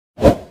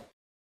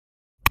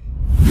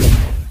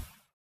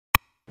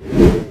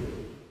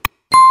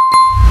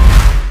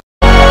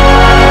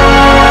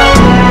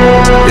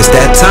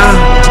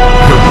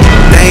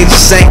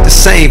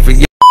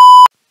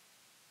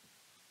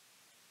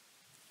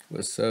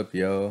What's up,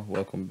 y'all?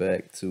 Welcome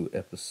back to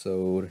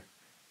episode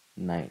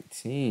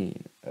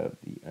 19 of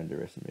the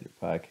Underestimated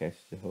Podcast. It's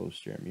your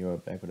host, Jeremy. You're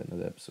back with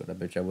another episode. I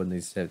bet y'all wasn't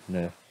expecting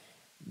a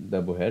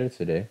doubleheader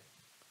today,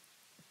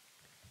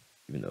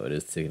 even though it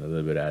is taking a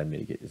little bit out of me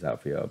to get this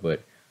out for y'all.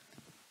 But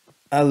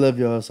I love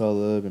y'all, so I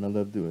love, and I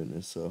love doing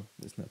this, so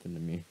it's nothing to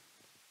me.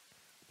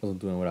 Plus, I'm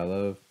doing what I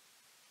love.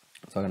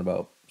 I'm talking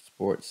about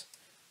sports,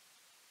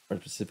 or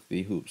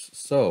specifically hoops.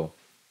 So,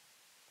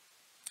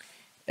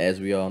 as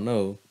we all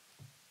know,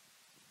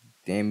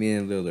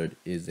 Damian Lillard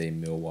is a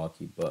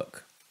Milwaukee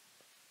Buck.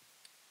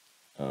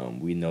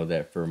 We know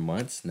that for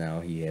months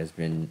now he has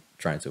been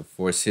trying to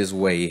force his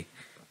way,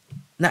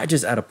 not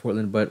just out of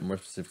Portland, but more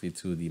specifically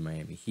to the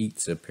Miami Heat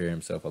to pair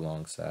himself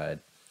alongside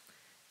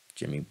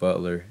Jimmy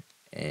Butler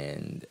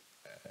and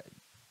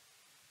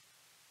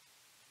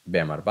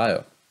Bam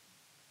Adebayo.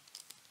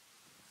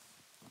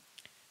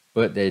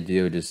 But that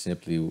deal just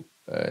simply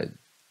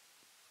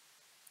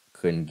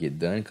couldn't get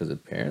done because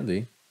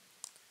apparently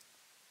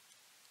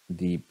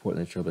the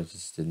Portland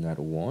Trailblazers did not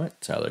want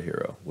Tyler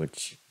Hero,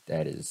 which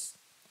that is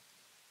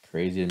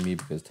crazy to me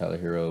because Tyler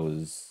Hero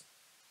is.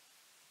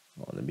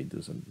 Oh, let me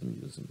do some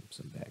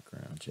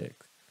background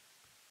checks.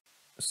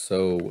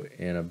 So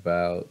in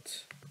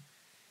about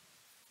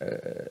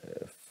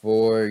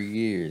 4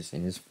 years,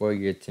 in his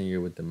 4-year tenure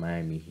with the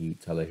Miami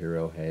Heat, Tyler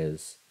Hero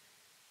has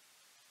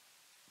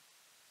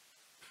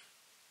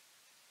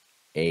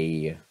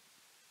a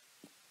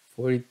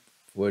 40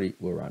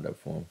 we'll round up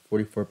for him,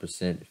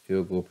 44%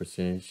 field goal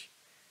percentage,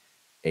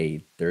 a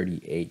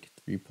 38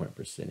 3-point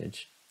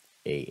percentage,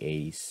 a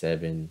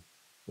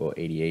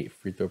 88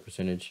 free throw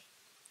percentage,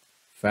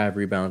 5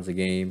 rebounds a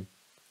game,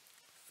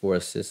 4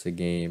 assists a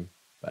game,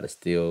 about a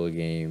steal a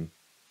game,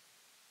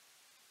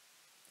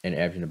 and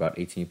averaging about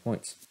 18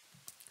 points.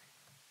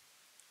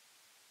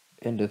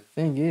 And the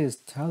thing is,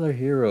 Tyler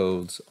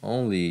Hero's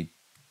only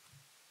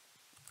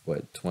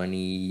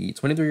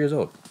 23 years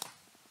old.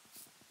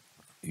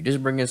 You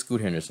just bring in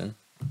Scoot Henderson.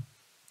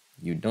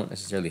 You don't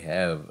necessarily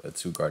have a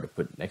 2 guard to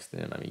put next to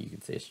him. I mean, you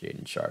could say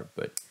Shaedon Sharpe,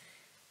 but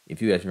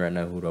if you ask me right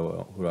now who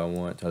do I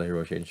want, Tyler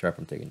Hero, Shaedon Sharpe,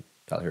 I'm taking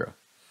Tyler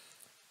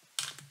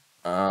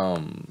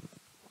Hero.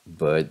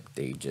 But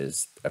they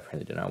just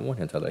apparently did not want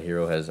him. Tyler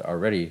Hero has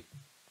already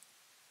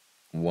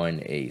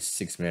won a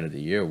 6th Man of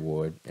the Year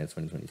award in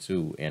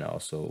 2022 and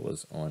also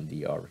was on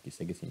the All-Rookie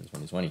Second Team in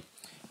 2020.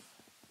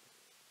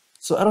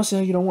 So I don't see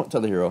how you don't want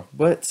Tyler Hero,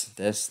 but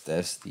that's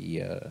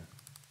the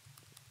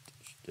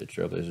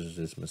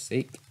Trailblazers'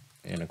 mistake.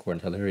 And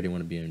according to Tyler Hero, they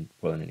want to be in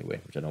Portland anyway,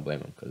 which I don't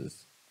blame him because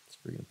it's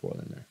freaking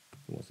Portland there.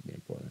 Who wants to be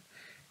in Portland?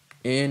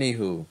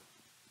 Anywho,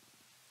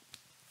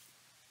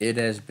 it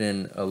has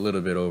been a little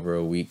bit over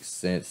a week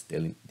since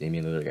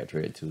Damian Lillard got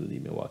traded to the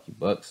Milwaukee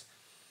Bucks.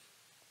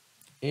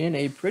 In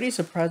a pretty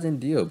surprising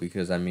deal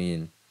because, I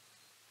mean,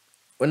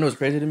 what was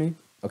crazy to me?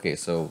 Okay,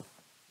 so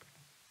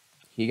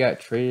he got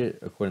traded,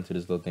 according to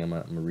this little thing I'm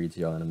going to read to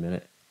y'all in a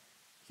minute.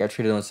 He got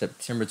traded on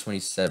September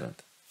 27th.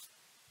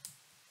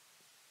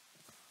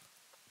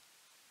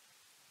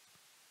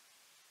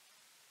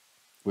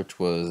 Which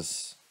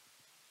was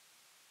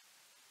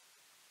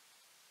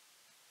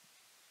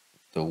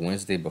the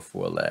Wednesday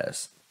before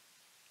last.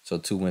 So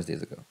 2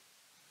 Wednesdays ago.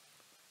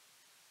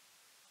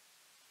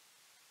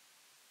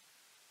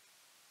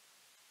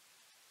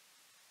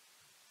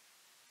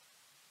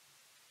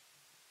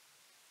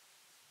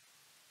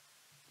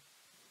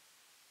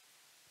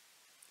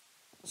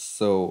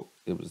 So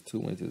it was 2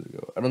 Wednesdays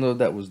ago. I don't know if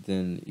that was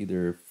then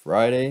either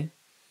Friday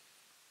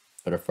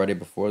or the Friday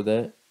before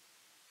that.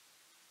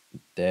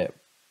 That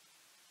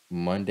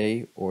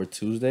Monday or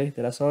Tuesday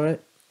that I saw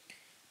it.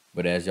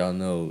 But as y'all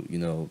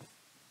know,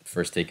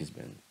 First Take has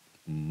been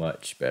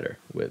much better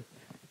with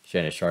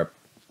Shannon Sharpe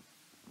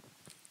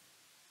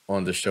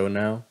on the show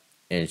now.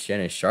 And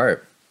Shannon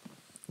Sharpe,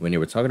 when they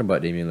were talking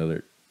about Damian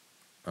Lillard,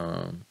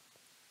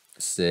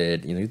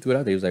 said, he threw it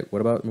out there. He was like, what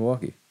about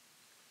Milwaukee?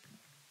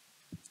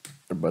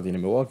 What about the end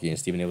of Milwaukee? And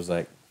Stephen A was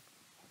like,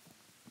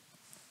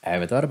 I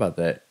haven't thought about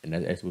that. And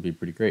that actually would be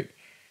pretty great.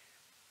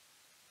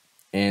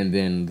 And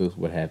then look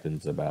what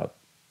happens about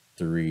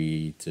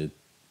 1 to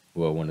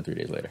 3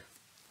 days later.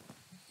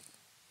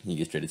 He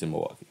gets traded to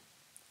Milwaukee.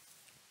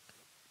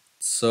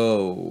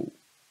 So,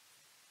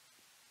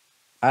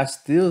 I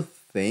still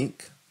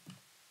think,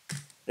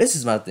 this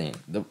is my thing.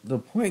 The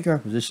point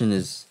guard position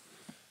is,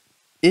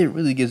 it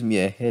really gives me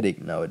a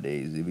headache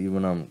nowadays. Even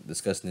when I'm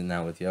discussing it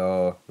now with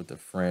y'all, with a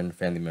friend,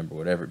 family member,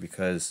 whatever,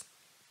 because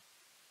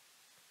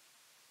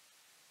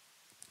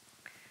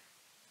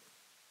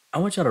I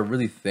want y'all to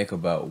really think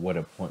about what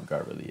a point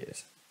guard really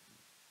is.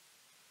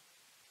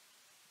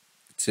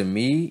 To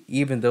me,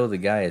 even though the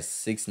guy is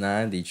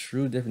 6'9", the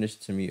true definition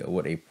to me of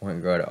what a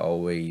point guard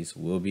always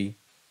will be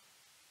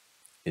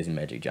is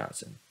Magic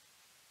Johnson.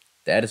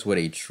 That is what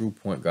a true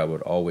point guard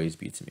would always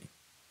be to me.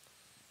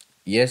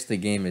 Yes, the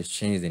game has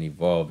changed and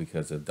evolved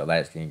because of the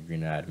light-skinned,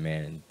 green-eyed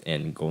man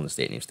and Golden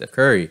State named Steph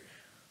Curry.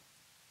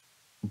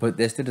 But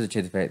that still doesn't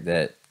change the fact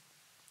that,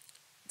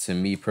 to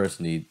me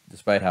personally,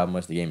 despite how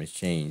much the game has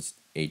changed,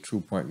 a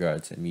true point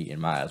guard to me, in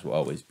my eyes, will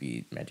always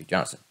be Magic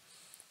Johnson.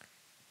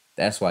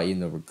 That's why,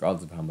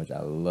 regardless of how much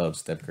I love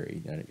Steph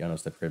Curry, y'all know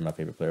Steph Curry is my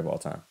favorite player of all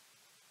time.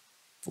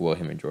 Well,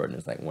 him and Jordan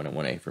is like 1 and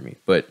 1A for me.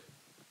 But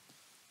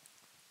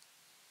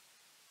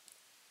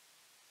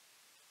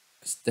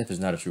Steph is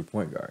not a true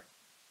point guard.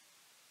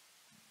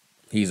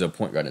 He's a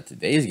point guard in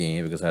today's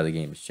game because how the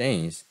game has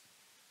changed.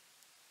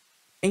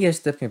 And yes,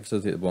 Steph can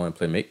facilitate the ball and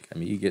play make. I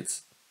mean, he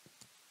gets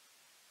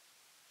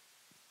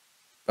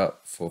about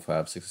 4,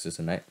 5, 6 assists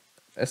a night.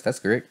 That's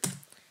great.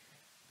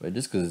 But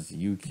just because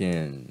you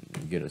can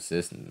get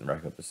assists and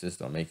rack up assists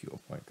don't make you a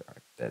point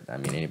guard.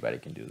 Anybody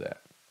can do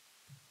that.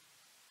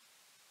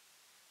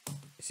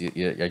 See,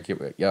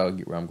 y'all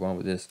get where I'm going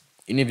with this.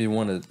 Even if you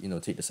want to,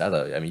 take the side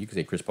out, you could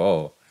say Chris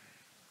Paul.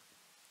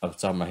 Off the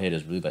top of my head,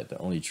 is really like the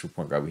only true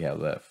point guard we have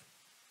left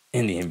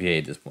in the NBA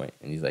at this point.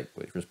 And he's like,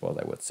 Chris Paul's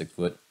like what, 6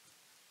 foot,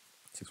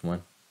 6'1".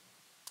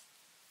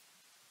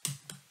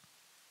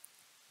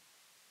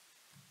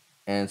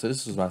 And so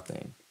this was my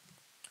thing.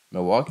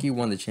 Milwaukee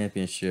won the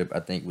championship, I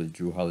think, with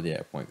Jrue Holiday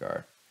at point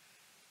guard.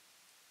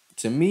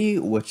 To me,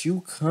 what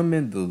you come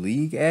in the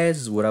league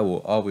as is what I will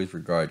always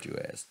regard you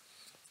as.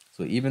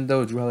 So even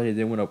though Jrue Holiday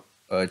didn't win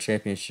a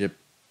championship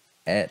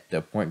at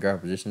the point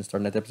guard position,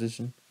 starting at that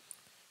position,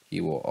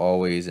 he will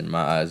always, in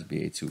my eyes,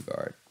 be a 2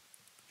 guard.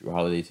 Jrue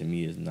Holiday to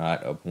me is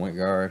not a point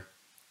guard.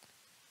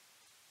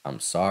 I'm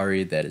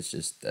sorry, that's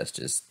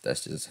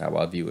just how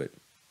I view it.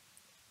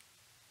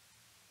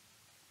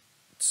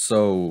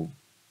 So,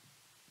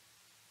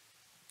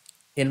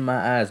 in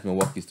my eyes,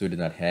 Milwaukee still did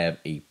not have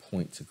a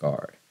point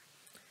guard.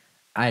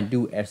 I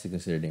do actually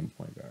consider them a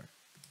point guard.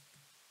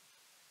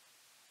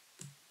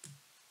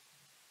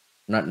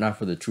 Not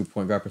for the true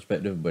point guard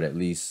perspective, but at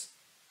least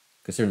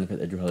considering the fact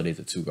that Jrue Holiday is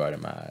a 2 guard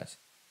in my eyes.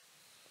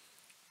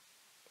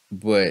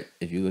 But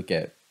if you look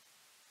at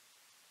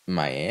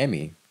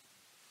Miami,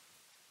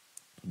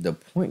 the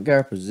point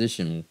guard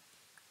position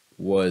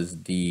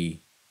was the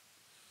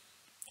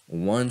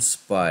one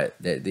spot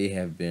that they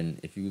have been,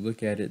 if you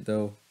look at it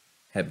though,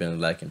 have been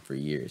lacking for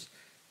years.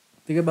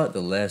 Think about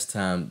the last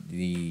time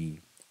the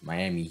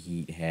Miami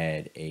Heat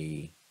had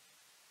a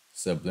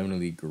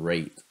subliminally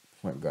great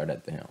point guard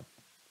at the helm.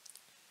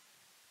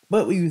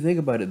 But when you think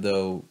about it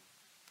though,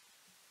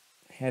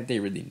 have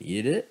they really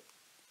needed it?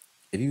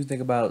 If you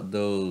think about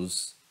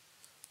those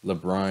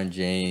LeBron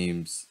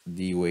James,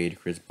 D Wade,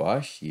 Chris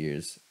Bosh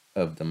years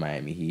of the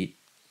Miami Heat,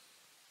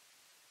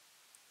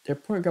 their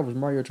point guard was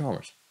Mario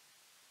Chalmers.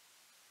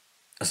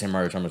 I say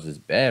Mario Chalmers is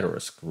bad or a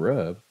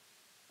scrub,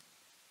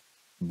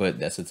 but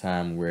that's a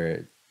time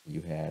where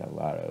you had a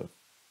lot of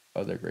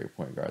other great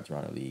point guards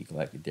around the league,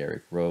 like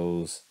Derrick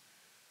Rose.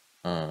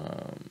 Let's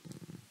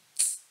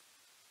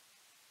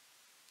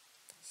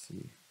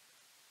see.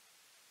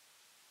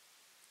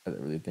 I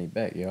didn't really think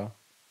back, y'all.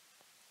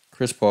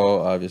 Chris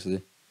Paul,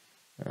 obviously.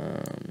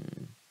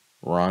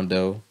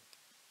 Rondo.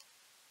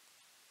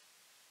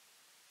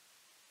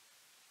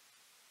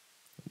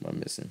 What am I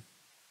missing?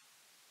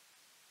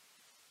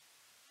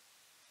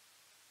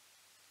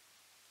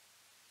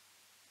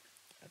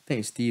 I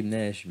think Steve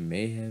Nash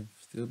may have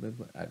still been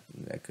playing.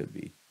 That could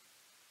be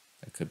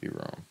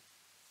wrong.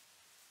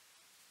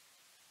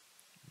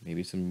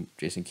 Maybe some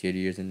Jason Kidd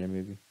years in there,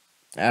 maybe.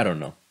 I don't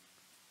know.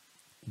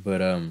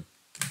 But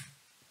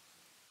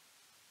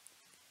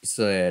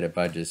so that if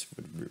I just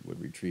would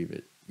retrieve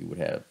it, you would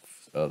have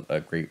a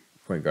great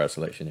point guard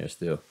selection there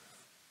still.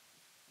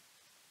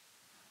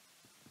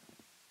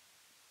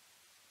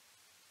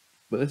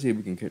 But let's see if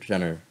we can try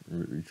to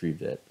retrieve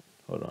that.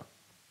 Hold on.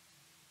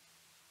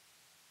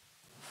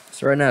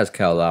 So right now it's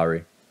Kyle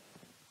Lowry.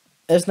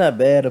 That's not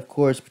bad, of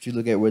course, but you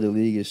look at where the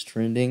league is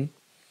trending.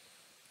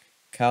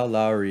 Kyle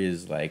Lowry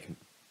is like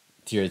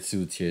tier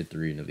 2, tier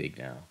 3 in the league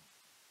now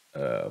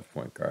of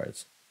point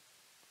guards.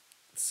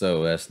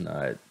 So that's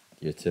not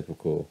your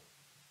typical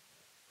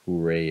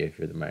hooray if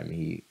you're the Miami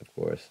Heat, of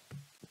course.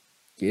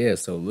 Yeah,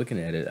 so looking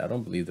at it, I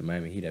don't believe the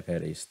Miami Heat have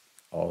had a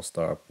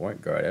all-star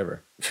point guard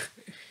ever.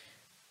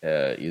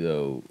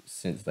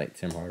 Since like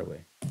Tim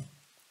Hardaway.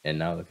 And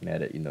now looking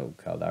at it,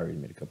 Kyle Lowry's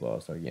made a couple of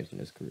all-star games in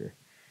his career.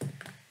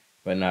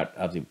 But not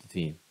obviously with the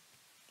team.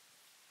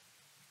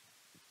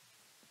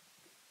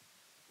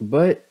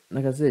 But,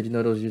 like I said,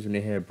 those years when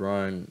they had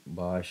Braun,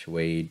 Bosh,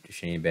 Wade,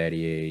 Shane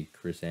Battier,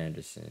 Chris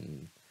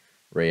Anderson,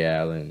 Ray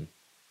Allen,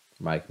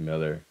 Mike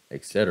Miller,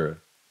 etc.,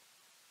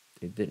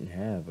 they didn't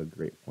have a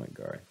great point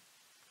guard.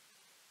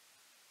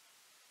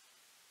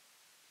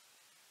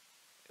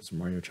 It's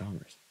Mario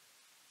Chalmers.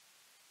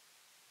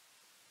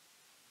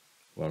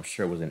 Well, I'm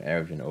sure it wasn't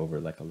averaging over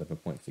like 11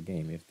 points a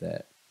game, if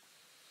that.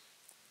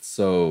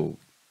 So,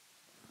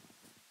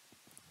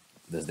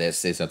 does that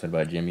say something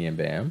about Jimmy and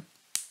Bam?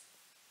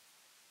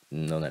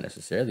 No, not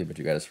necessarily, but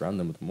you got to surround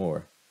them with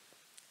more.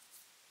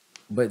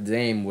 But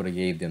Dame would have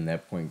gave them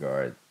that point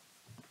guard,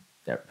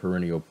 that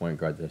perennial point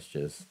guard that's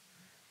just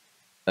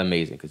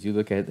amazing. Because you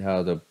look at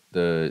how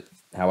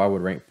how I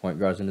would rank point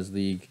guards in this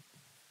league,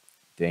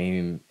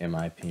 Dame, in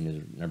my opinion,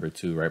 is number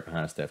 2, right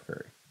behind Steph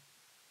Curry.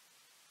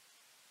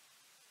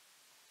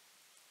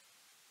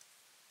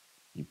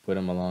 You put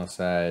them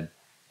alongside,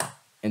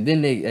 and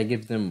then I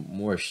give them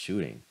more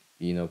shooting.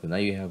 Because now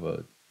you have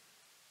a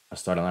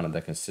starting lineup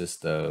that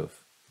consists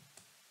of,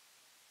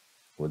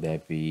 would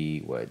that be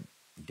what,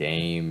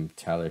 Dame,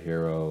 Tyler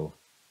Hero,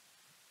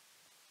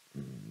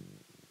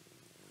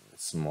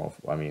 small.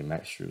 I mean,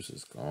 Max Strus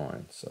is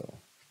gone, so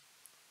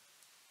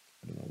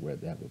I don't know where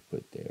that would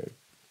put their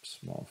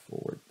small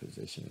forward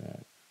position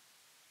at.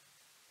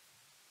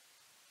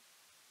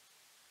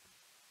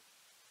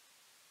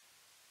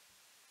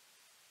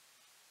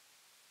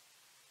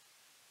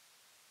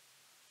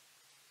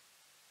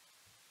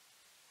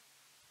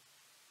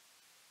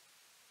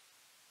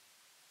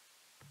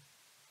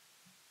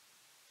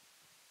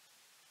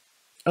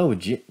 Oh,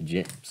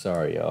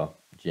 sorry, y'all,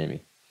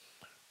 Jimmy.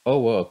 Oh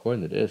well,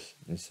 according to this,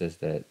 it says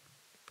that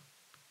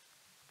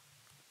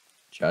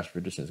Josh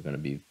Richardson is going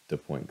to be the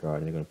point guard,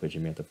 and they're going to put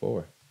Jimmy at the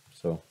four.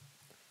 So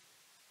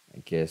I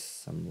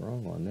guess I'm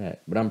wrong on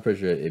that, but I'm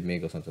pretty sure it may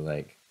go something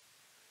like,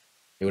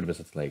 it would have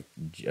been something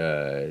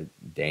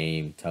like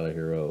Dame, Tyler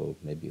Hero,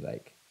 maybe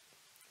like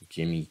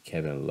Jimmy,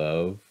 Kevin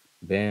Love,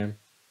 Bam,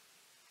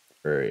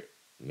 or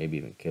maybe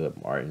even Caleb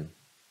Martin,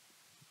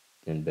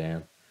 then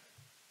Bam.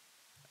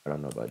 I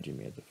don't know about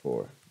Jimmy at the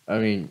four. I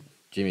mean,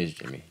 Jimmy is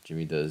Jimmy.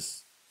 Jimmy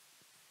does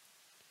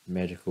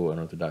magical,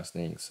 unorthodox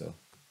things, so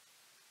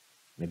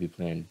maybe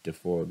playing the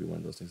four would be one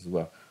of those things as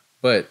well.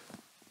 But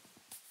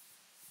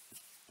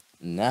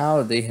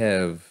now they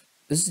have,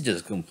 this is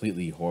just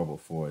completely horrible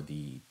for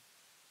the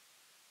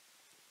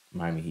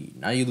Miami Heat.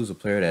 Now you lose a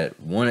player that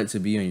wanted to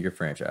be in your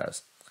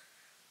franchise,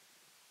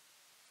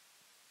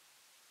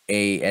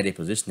 at a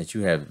position that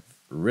you have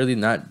really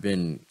not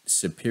been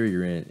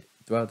superior in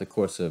throughout the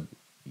course of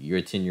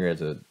your tenure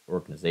as an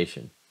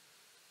organization.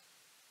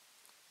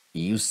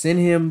 You send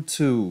him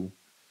to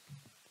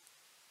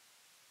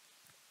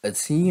a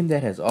team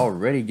that has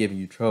already given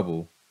you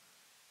trouble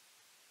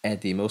at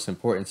the most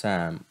important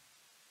time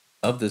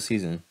of the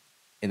season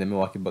in the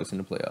Milwaukee Bucks in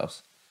the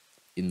playoffs.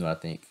 Even though I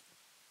think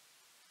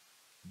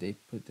they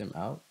put them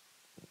out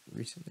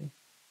recently.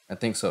 I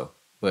think so.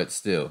 But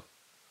still,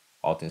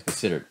 all things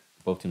considered,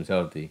 both teams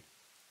healthy,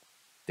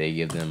 they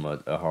give them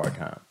a hard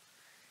time.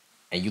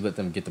 And you let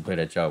them get the play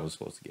that y'all was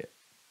supposed to get.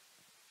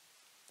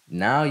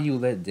 Now you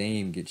let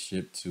Dame get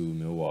shipped to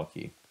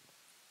Milwaukee.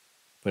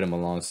 Put him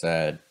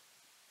alongside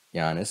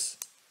Giannis.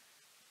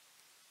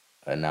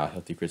 Now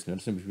healthy Chris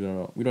Middleton, which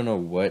we don't know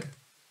what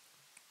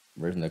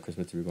version of Chris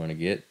Middleton we're going to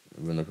get.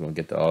 We don't know if we're going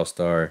to get the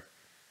All-Star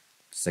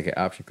second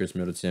option Chris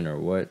Middleton or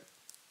what.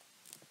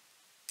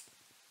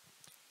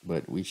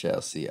 But we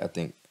shall see. I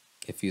think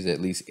if he's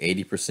at least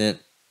 80%,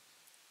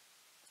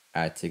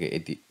 I'd take a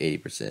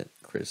 80%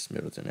 Chris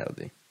Middleton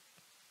healthy.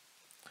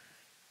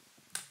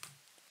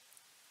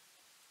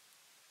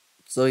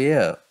 So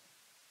yeah,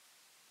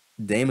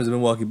 Dame is a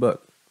Milwaukee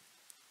Buck.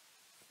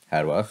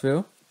 How do I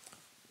feel?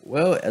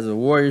 Well, as a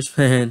Warriors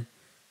fan,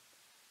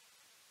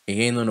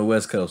 he ain't on the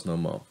West Coast no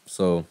more.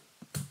 So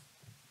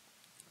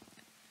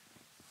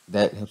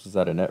that helps us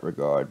out in that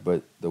regard.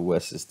 But the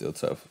West is still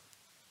tough,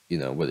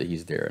 whether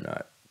he's there or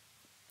not.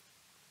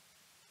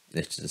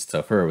 It's just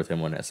tougher with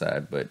him on that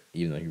side. But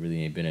even though he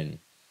really ain't been in,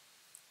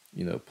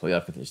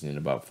 playoff contention in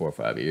about 4 or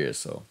 5 years,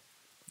 so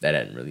that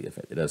hadn't really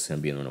affected us,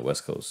 him being on the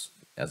West Coast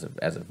as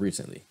of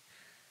recently.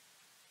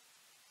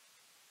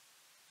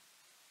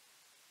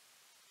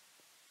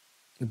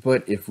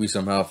 But if we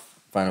somehow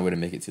find a way to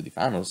make it to the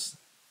finals,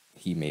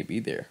 he may be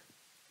there,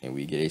 and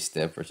we get a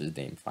Steph versus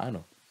Dame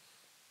final,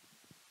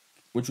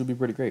 which would be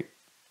pretty great.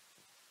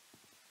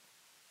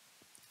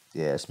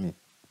 Yeah, that's me.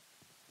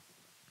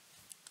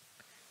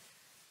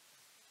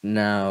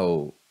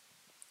 Now,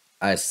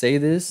 I say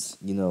this,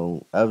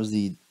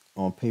 obviously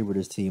on paper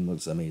this team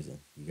looks amazing.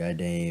 You got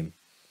Dame,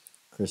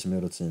 Chris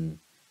Middleton,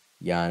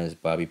 Giannis,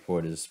 Bobby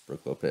Portis,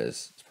 Brook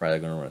Lopez. It's probably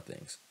going to run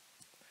things.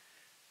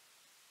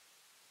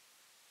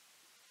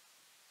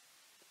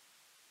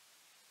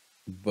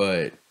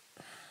 But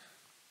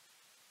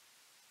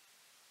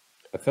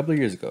a couple of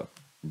years ago,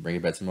 bring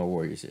it back to my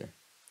Warriors here,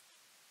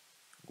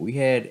 we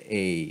had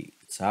a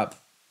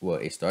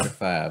starter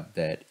five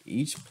that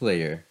each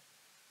player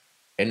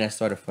in that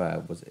starter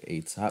five was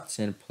a top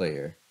 10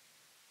 player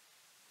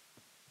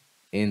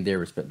in their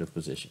respective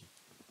position.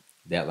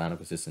 That lineup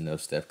consisted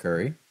of Steph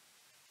Curry,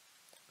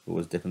 who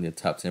was definitely a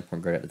top 10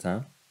 point guard at the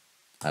time.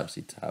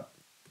 Obviously top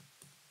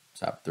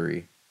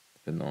 3,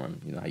 depending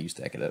on how you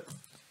stack it up.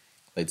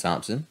 Klay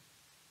Thompson,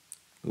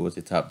 who was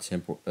a top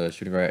 10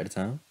 shooting guard at the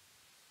time.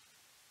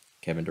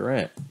 Kevin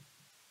Durant,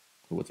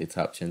 who was a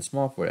top 10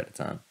 small forward at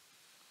the time.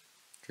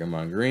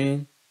 Draymond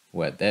Green,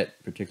 who at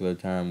that particular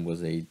time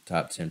was a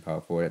top 10 power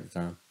forward at the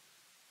time.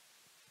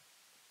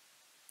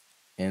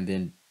 And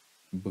then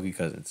Boogie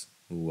Cousins,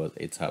 who was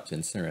a top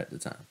 10 center at the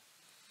time.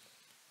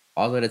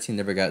 Although that team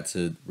never got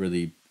to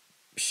really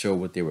show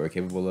what they were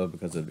capable of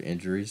because of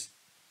injuries,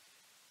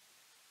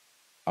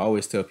 I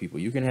always tell people,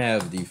 you can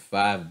have the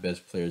 5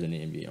 best players in the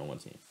NBA on one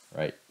team,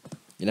 right?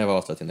 You can have an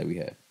all-star team that we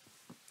had.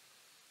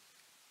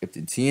 If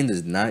the team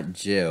does not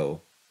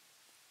gel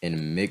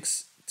and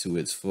mix to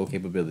its full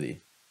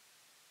capability,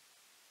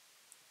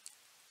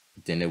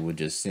 then it would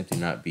just simply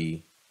not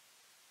be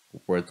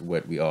worth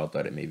what we all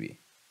thought it may be.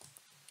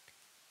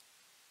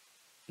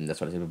 And that's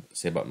what I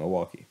say about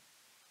Milwaukee.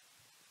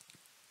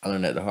 I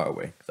learned that the hard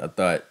way. 'Cause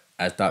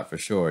I thought for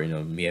sure,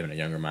 me having a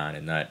younger mind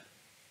and not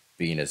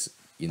being as,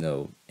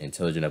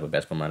 intelligent of a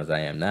basketball mind as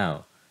I am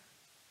now,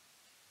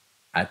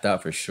 I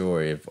thought for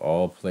sure if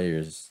all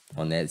players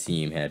on that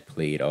team had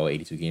played all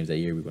 82 games that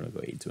year, we were going to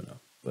go 82-0.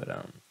 But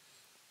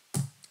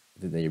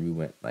that year we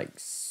went like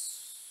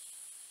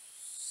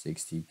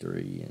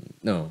 63 and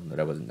no,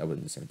 that wasn't the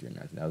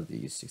 73-19. That was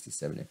the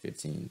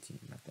 67-15 team,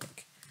 I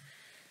think.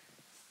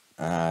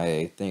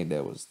 I think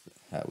that was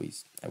how we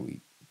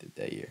did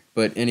that year.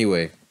 But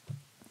anyway,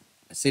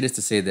 I say this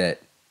to say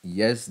that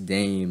yes,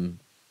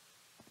 Dame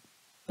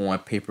on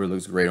paper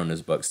looks great on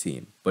this Bucks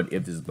team, but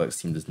if this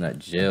Bucks team does not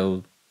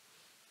gel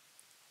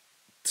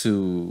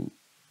to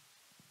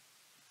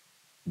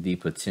the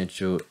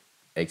potential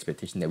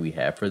expectation that we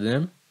have for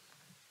them,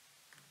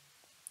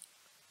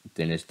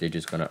 then they're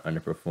just gonna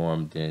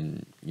underperform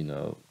then,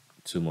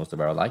 to most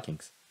of our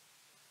likings.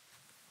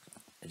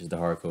 It's just the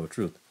hardcore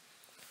truth.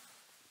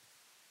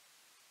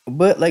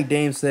 But like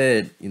Dame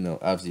said,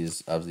 obviously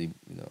it's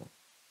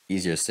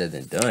easier said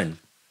than done.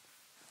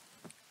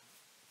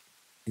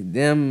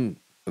 Them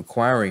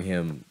acquiring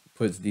him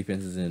puts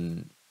defenses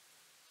in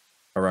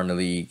around the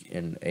league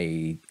in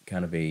a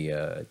kind of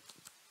a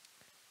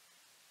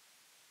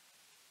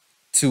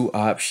two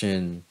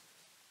option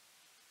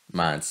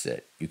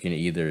mindset. You can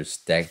either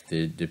stack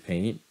the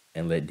paint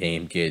and let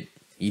Dame get,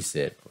 he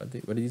said, what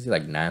did he say,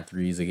 like 9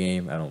 threes a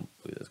game? I don't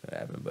believe that's gonna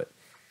happen, but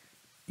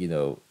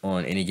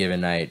on any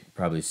given night,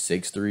 probably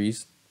 6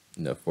 threes,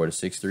 4 to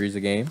 6 threes a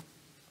game.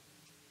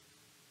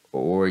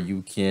 Or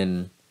you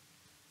can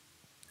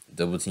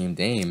double team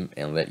Dame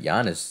and let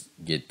Giannis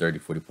get 30,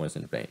 40 points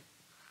in the paint.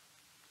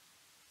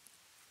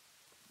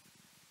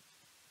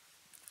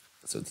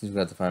 So teams will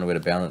have to find a way to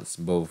balance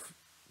both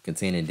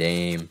containing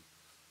Dame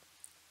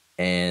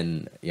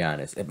and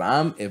Giannis. If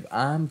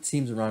I'm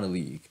teams around the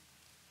league,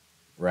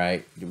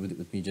 right,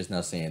 with me just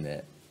now saying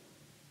that,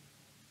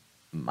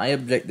 my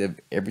objective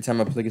every time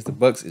I play against the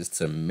Bucks is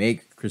to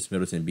make Chris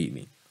Middleton beat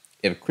me.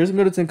 If Chris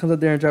Middleton comes up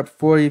there and drops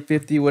 40,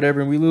 50, whatever,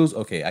 and we lose,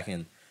 okay, I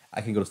can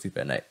go to sleep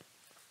at night.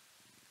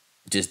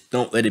 Just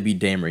don't let it be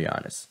Dame or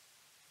Giannis.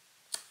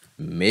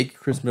 Make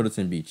Chris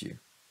Middleton beat you.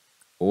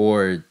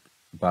 Or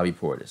Bobby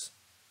Portis.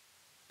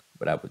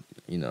 But I would,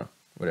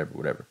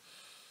 whatever.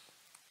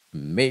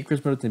 Make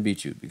Chris Middleton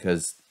beat you,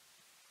 because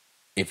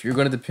if you're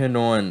going to depend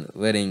on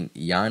letting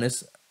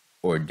Giannis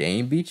or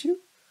Dame beat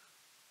you,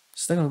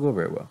 it's not going to go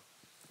very well.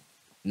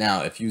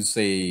 Now, if you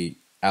say,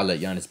 I'll let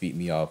Giannis beat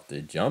me off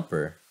the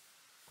jumper,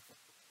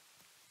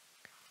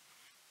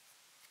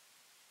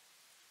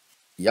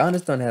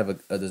 Giannis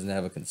doesn't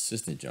have a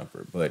consistent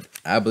jumper, but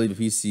I believe if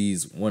he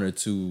sees one or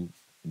two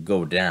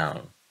go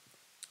down,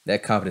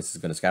 that confidence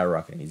is going to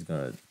skyrocket and he's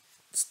going to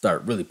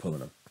start really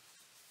pulling them.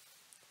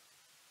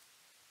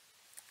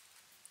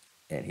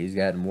 And he's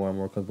gotten more and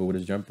more comfortable with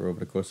his jumper over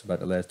the course of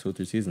about the last 2 or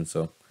 3 seasons.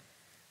 So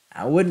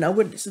I wouldn't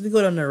necessarily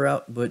go down that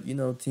route, but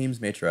teams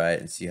may try it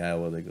and see how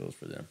well it goes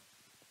for them.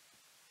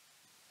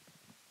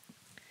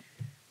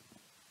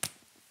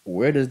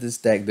 Where does this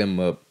stack them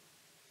up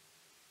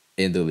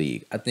in the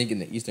league? I think in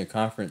the Eastern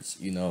Conference,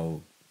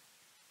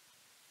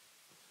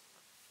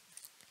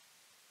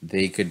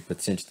 they could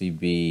potentially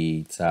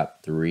be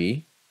top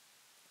 3.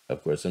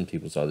 Of course, some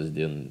people saw this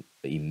deal and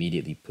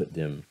immediately put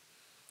them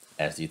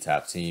as the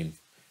top team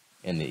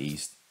in the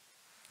East.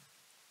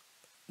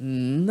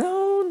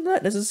 No,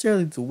 not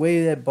necessarily. The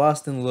way that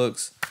Boston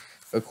looks,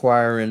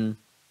 acquiring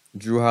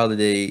Drew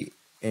Holiday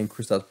and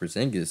Kristaps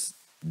Porzingis,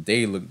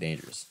 they look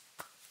dangerous.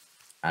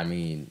 I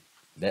mean,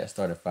 that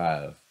starting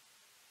 5,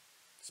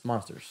 it's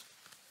monsters.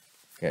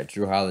 Got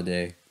Drew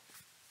Holiday,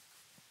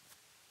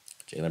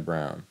 Jaylen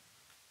Brown,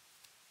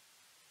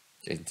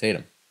 Jason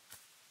Tatum,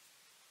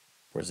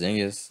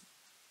 Porzingis,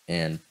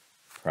 and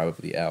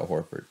probably Al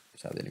Horford.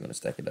 That's how they're going to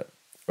stack it up.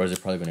 Or is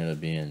it probably going to end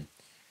up being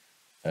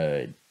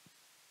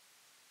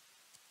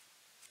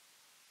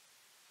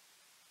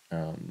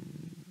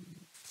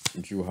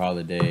Drew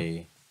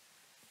Holiday,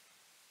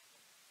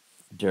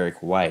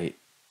 Derek White,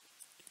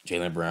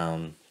 Jaylen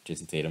Brown,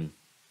 Jason Tatum,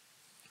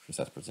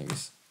 Kristaps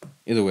Porzingis.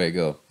 Either way it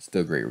go,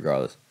 still great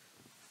regardless.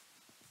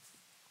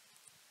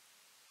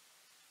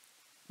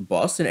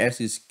 Boston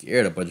actually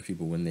scared a bunch of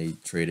people when they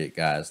traded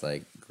guys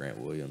like Grant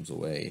Williams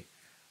away,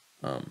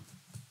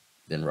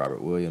 then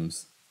Robert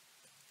Williams.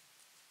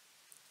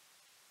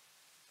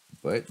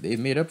 But they've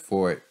made up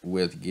for it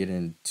with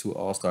getting 2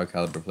 all-star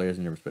caliber players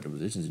in their respective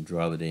positions in Drew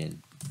Holiday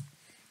and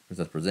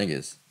Kristaps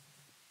Porzingis.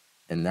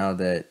 And now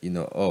that,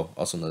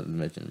 also not to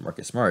mention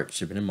Marcus Smart,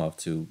 shipping him off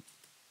to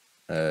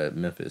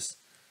Memphis.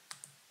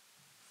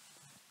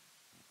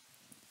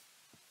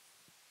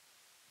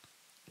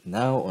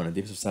 Now, on the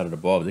defensive side of the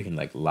ball, they can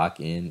lock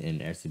in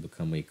and actually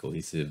become a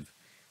cohesive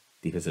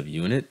defensive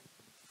unit.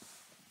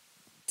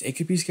 They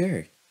could be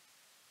scary.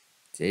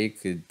 They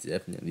could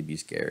definitely be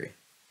scary.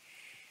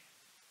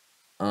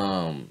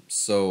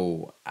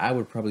 So I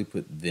would probably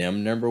put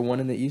them number 1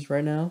 in the East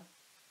right now,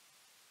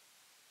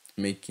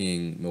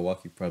 making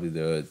Milwaukee probably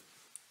the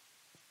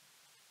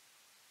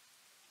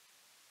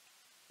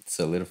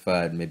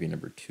solidified maybe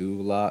number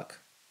 2 lock.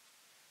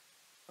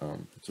 So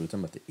we're talking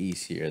about the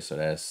East here. So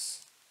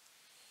that's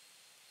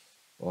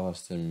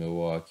Boston,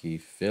 Milwaukee,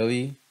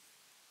 Philly.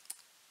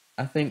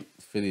 I think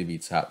Philly would be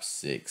top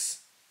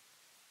 6.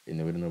 And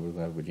then we don't know what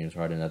we have with James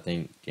Harden. I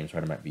think James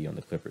Harden might be on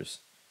the Clippers.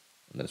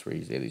 And that's where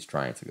he's at least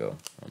trying to go.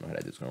 I don't know how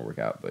that's going to work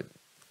out, but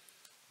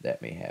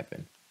that may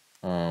happen.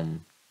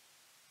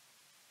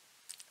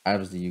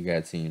 Obviously, you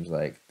got teams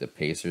like the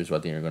Pacers, who I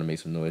think are going to make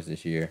some noise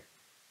this year.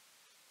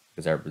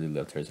 Because I really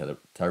love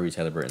Tyrese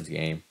Halliburton's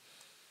game.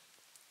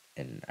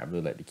 And I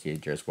really like the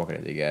kid, Jarvis Walker,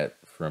 that they got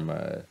from,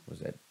 was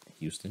that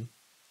Houston?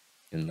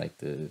 In like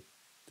the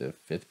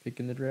 5th pick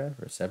in the draft,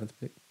 or 7th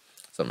pick?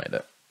 Something like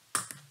that.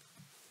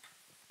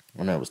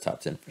 I know it was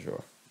top 10 for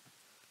sure.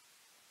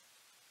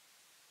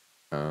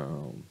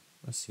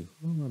 Let's see,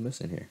 who am I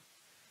missing here?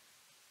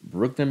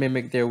 Brooklyn may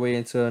make their way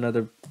into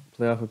another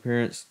playoff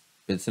appearance.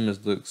 Ben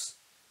Simmons looks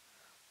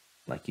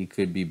like he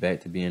could be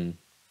back to being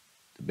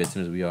the Ben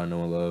Simmons we all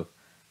know and love.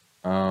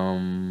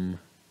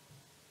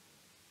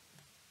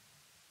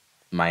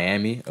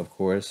 Miami, of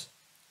course,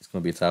 it's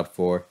going to be top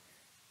 4.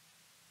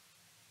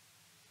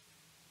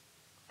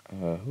 Who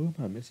am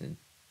I missing?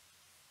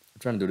 I'm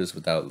trying to do this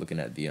without looking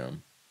at the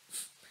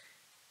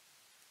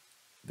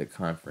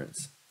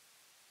conference.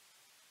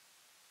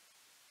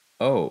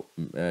 Oh,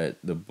 the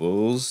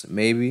Bulls,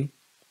 maybe.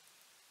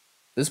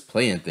 This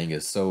playing thing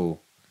is so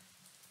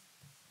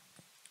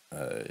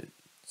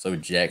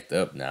jacked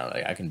up now.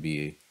 Like, I can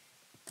be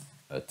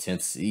a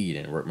 10th seed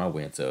and work my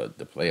way into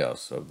the playoffs.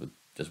 So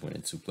just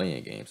winning 2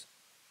 playing games.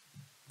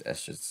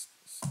 That's just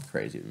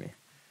crazy to me.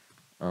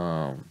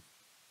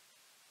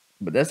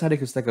 But that's how they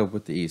could stack up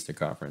with the Eastern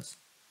Conference.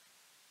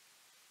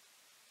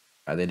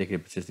 I think they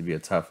could potentially be a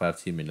top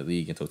 5 team in the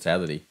league in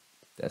totality.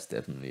 That's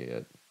definitely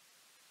it.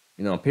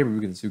 On paper, we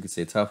could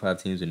say top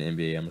 5 teams in the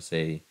NBA. I'm going to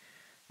say,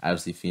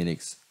 obviously,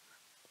 Phoenix,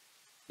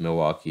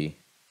 Milwaukee,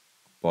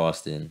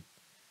 Boston,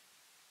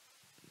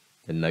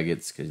 the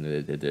Nuggets, because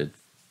they're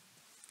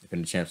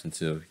been the champs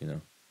until,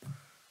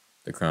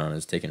 the crown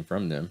is taken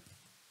from them.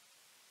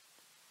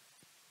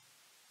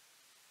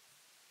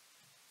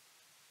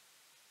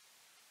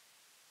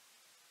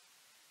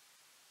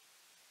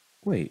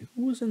 Wait,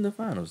 who was in the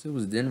finals? It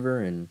was Denver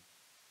and...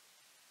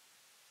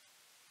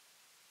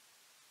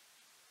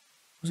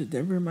 Was it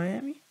Denver and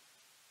Miami?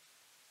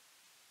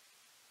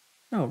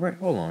 No, right.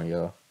 Hold on,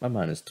 y'all. My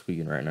mind is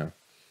tweaking right now.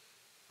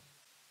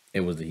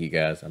 It was the Heat,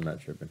 guys. I'm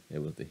not tripping. It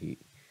was the Heat.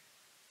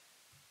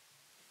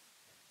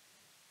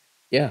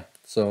 Yeah,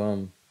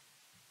 so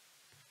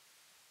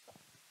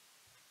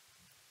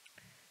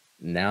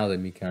now let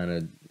me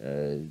kind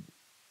of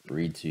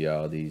read to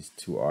y'all these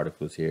 2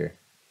 articles here.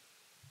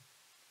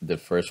 The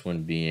first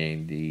one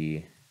being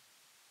the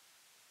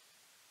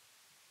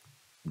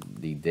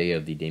day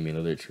of the Damian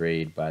Lillard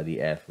trade by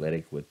The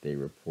Athletic, with a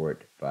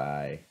report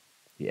by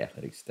the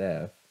Athletic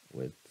staff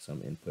with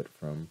some input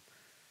from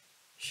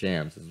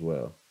Shams as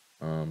well.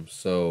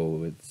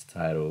 So it's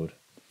titled,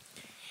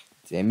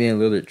 Damian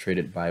Lillard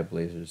traded by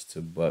Blazers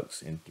to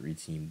Bucks in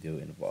 3-team deal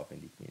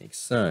involving the Phoenix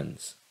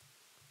Suns.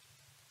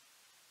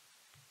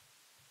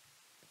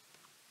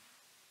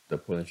 The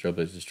Portland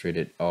Trailblazers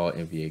traded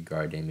All-NBA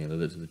guard Damian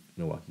Lillard to the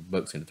Milwaukee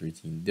Bucks in a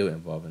 3-team deal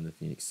involving the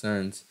Phoenix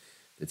Suns.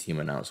 The team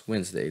announced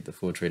Wednesday. The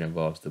full trade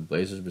involves the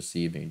Blazers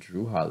receiving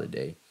Drew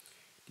Holiday,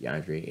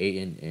 DeAndre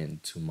Ayton,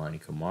 and Toumani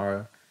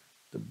Camara,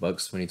 the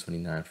Bucks'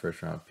 2029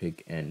 first-round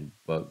pick, and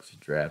Bucks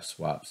draft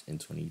swaps in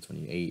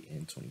 2028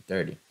 and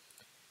 2030.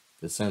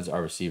 The Suns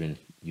are receiving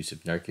Yusuf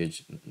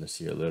Nurkic,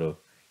 Nasir Little,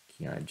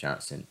 Keon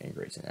Johnson, and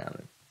Grayson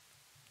Allen.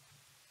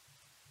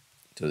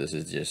 So this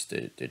is just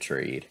the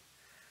trade.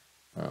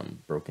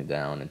 Broken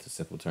down into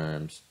simple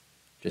terms,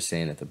 just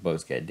saying that the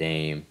Bucks got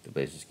Dame, the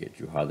Blazers get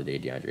Drew Holiday,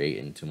 DeAndre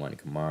Ayton, Toumani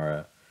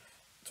Camara,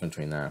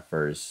 2029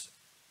 first,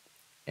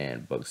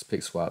 and Bucks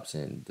pick swaps,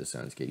 and the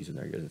Suns get Yusuf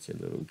Nurkic, Nasir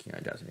Little,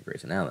 Keon Johnson, and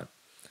Grayson Allen.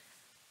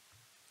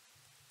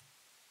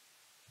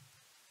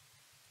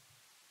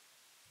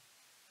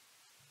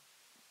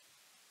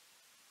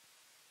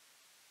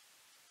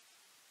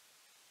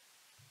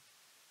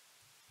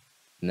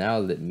 Now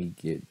let me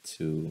get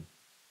to...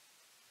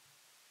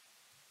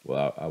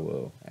 Well, I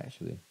will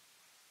actually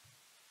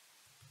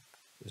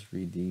just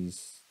read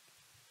these.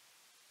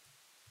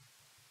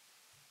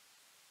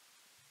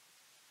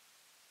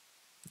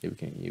 Yeah,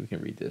 we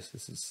can read this.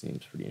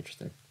 Seems pretty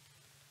interesting.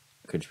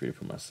 I could just read it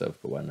for myself,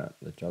 but why not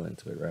let y'all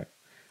into it, right?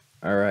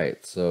 All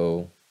right,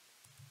 so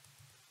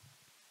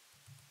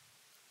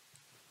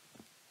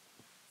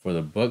for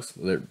the Bucks,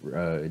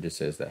 it just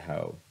says that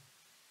how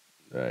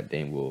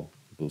Dame will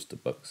boost the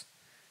Bucks.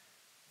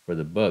 For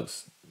the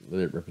Bucks,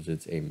 Lillard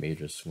represents a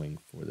major swing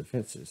for the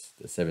fences.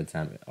 The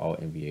 7-time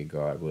All-NBA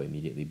guard will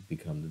immediately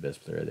become the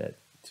best player that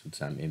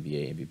 2-time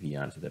NBA MVP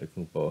Giannis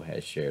Antetokounmpo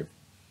has shared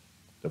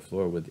the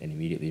floor with, and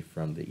immediately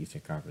from the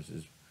Eastern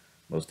Conference's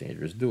most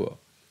dangerous duo.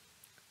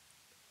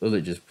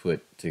 Lillard just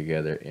put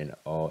together an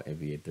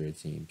All-NBA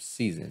third-team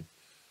season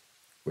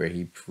where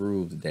he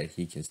proved that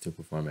he can still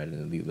perform at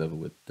an elite level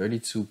with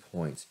 32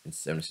 points and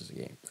 7 assists a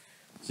game.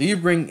 So you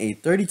bring a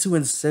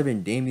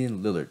 32-7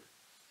 Damian Lillard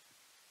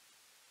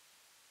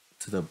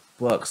to the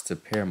Bucks to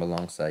pair him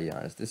alongside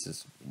Giannis. This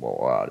is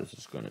wow. This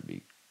is gonna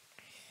be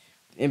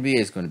NBA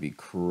is gonna be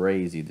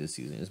crazy this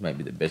season. This might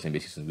be the best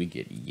NBA season we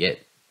get yet.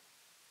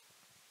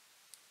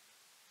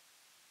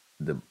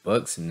 The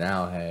Bucks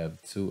now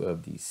have 2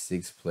 of the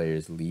 6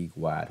 players league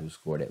wide who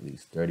scored at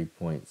least 30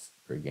 points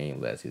per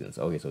game last season.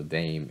 So so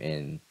Dame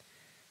and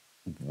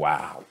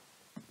wow,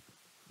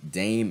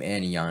 Dame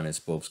and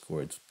Giannis both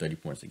scored 30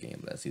 points a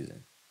game last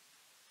season.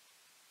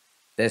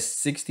 That's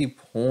 60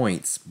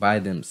 points by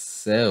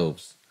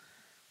themselves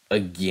a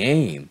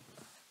game.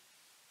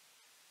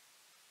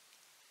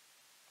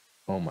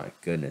 Oh my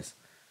goodness.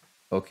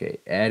 Okay,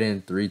 add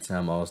in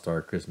 3-time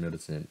All-Star Chris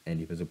Middleton and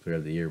Defensive Player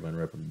of the Year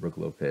runner-up Brook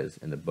Lopez,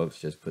 and the Bucks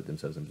just put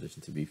themselves in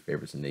position to be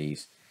favorites in the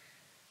East.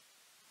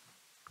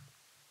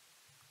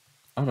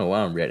 I don't know why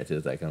I'm reacting to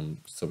this. Like, I'm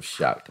so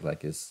shocked.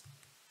 Like, it's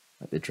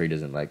like the trade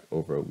isn't like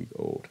over a week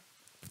old.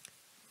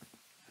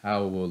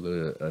 How will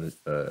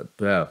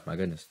my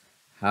goodness?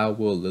 How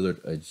will Lillard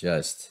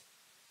adjust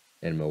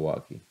in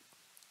Milwaukee?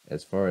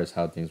 As far as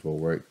how things will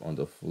work on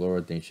the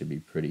floor, things should be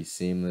pretty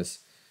seamless.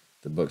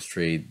 The Bucks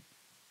trade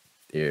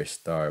their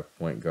star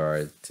point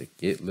guard to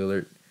get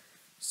Lillard,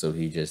 so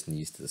he just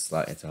needs to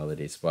slot into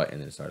Holiday's spot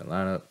in the starting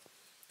lineup.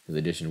 His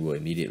addition will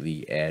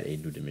immediately add a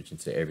new dimension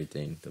to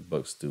everything the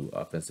Bucks do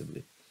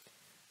offensively.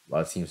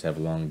 While teams have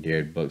long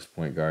dared Bucks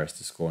point guards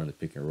to score in the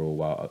pick and roll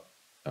while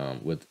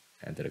with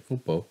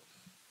Antetokounmpo,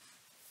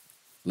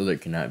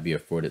 Lillard cannot be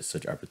afforded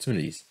such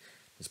opportunities.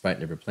 Despite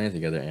never playing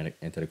together,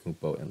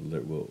 Antetokounmpo and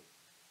Lillard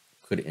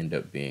could end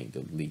up being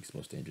the league's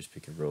most dangerous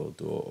pick and roll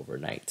duo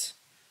overnight.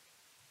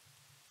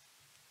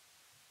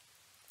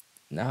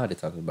 Now they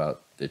talk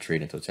about the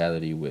trade in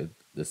totality with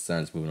the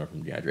Suns moving on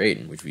from DeAndre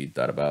Ayton, which we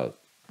thought about,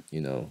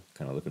 kind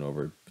of looking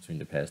over between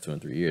the past 2 and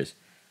 3 years.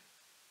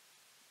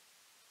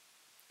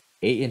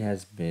 Ayton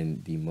has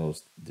been the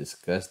most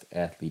discussed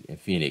athlete in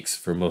Phoenix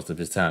for most of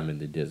his time in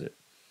the desert.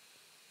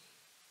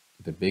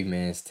 The big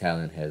man's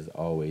talent has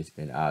always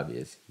been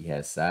obvious. He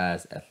has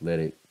size,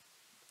 athletic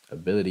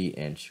ability,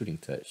 and shooting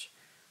touch.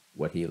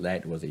 What he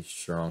lacked was a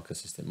strong,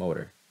 consistent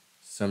motor.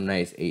 Some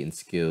nights Ayton's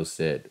skill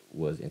set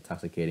was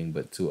intoxicating,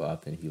 but too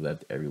often he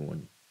left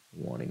everyone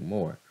wanting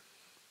more.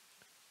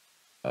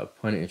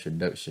 Upon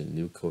introduction,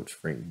 new coach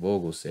Frank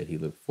Vogel said he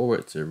looked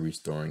forward to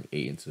restoring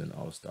Ayton to an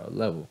all-star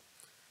level.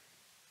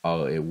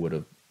 Although it would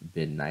have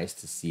been nice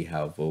to see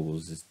how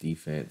Vogel's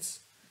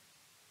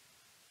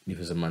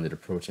defensive-minded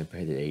approach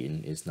impacted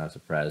Ayton, it's not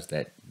surprised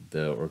that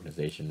the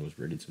organization was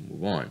ready to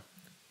move on.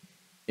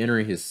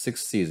 Entering his 6th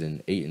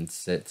season, Ayton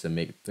set to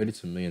make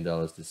 $32 million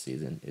this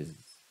season is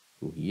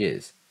who he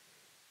is.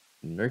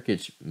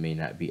 Nurkic may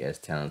not be as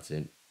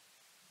talented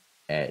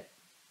at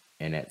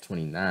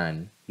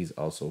 29, he's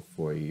also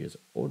 4 years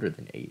older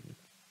than Ayton.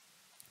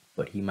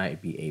 But he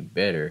might be a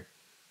better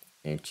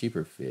and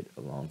cheaper fit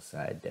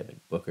alongside Devin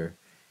Booker,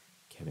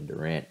 Kevin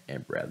Durant,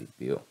 and Bradley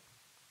Beal.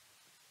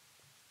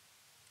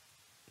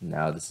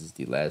 Now this is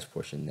the last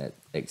portion that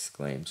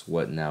exclaims,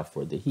 what now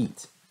for the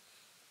Heat?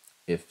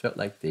 It felt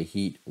like the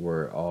Heat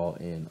were all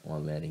in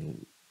on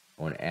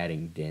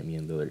adding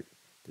Damian Lillard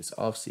this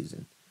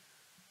offseason,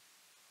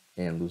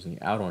 and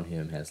losing out on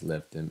him has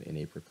left them in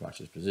a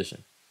precautious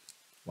position.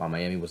 While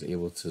Miami was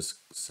able to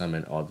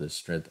summon all the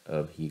strength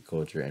of Heat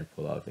culture and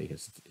pull off a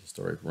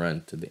historic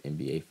run to the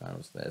NBA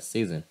Finals last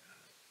season,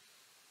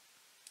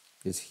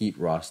 this Heat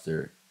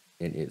roster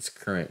in its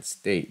current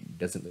state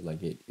doesn't look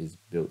like it is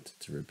built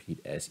to repeat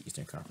as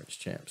Eastern Conference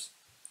champs.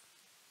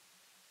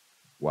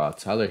 While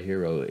Tyler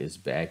Hero is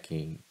back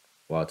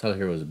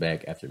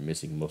after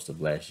missing most of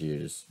last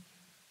year's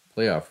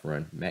playoff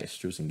run, Max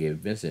Strus and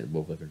Gabe Vincent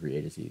both left free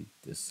agency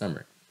this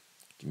summer.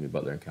 Jimmy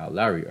Butler and Kyle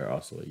Lowry are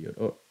also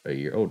a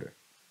year older.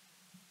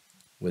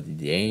 With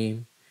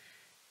Dame,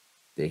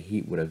 the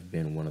Heat would have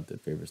been one of the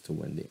favorites to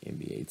win the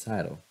NBA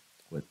title.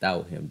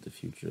 Without him, the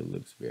future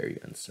looks very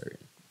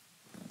uncertain.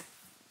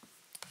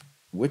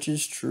 Which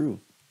is true.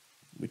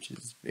 Which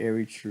is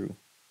very true.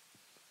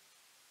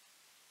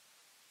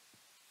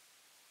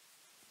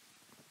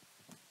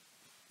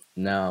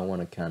 Now I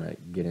want to kind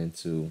of get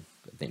into,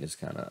 I think this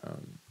kind of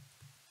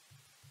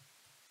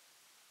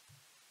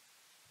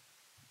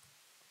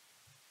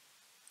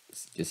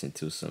gets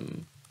into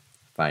some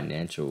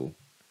financial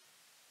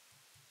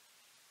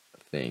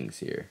things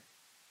here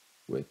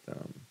with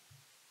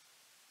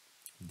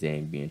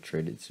Dame being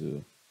traded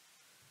to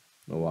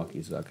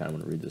Milwaukee. So I kind of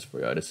want to read this for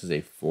y'all. This is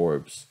a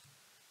Forbes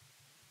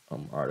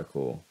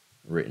article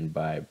written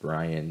by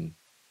Brian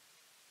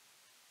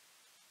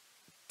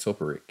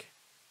Toperick,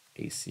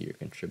 a senior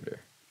contributor.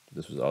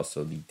 This was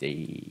also the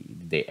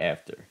day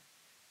after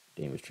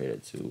Dame was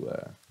traded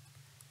to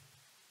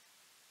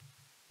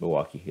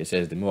Milwaukee. It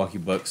says the Milwaukee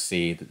Bucks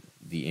saved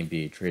the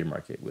NBA trade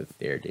market with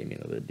their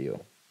Damian Lillard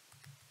deal.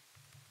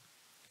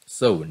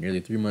 So,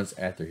 nearly 3 months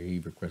after he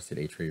requested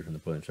a trade from the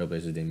Portland Trail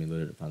Blazers, Damian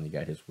Lillard finally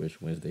got his wish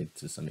Wednesday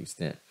to some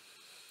extent.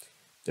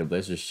 The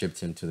Blazers shipped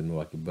him to the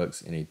Milwaukee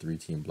Bucks in a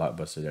 3-team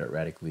blockbuster that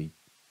radically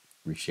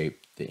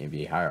reshaped the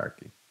NBA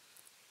hierarchy.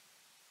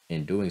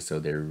 In doing so,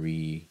 they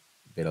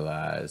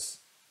revitalized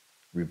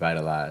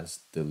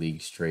the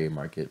league's trade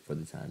market for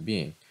the time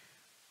being.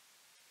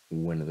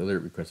 When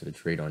Lillard requested a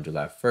trade on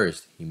July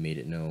 1st, he made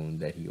it known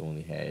that he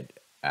only had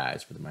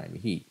eyes for the Miami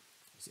Heat.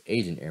 His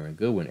agent, Aaron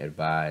Goodwin,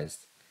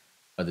 advised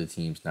other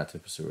teams not to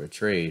pursue a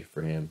trade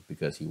for him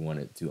because he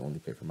wanted to only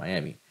play for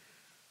Miami,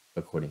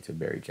 according to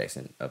Barry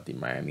Jackson of the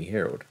Miami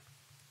Herald.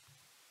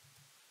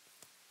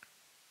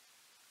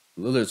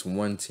 Lillard's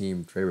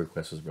one-team trade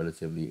request was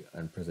relatively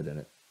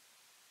unprecedented.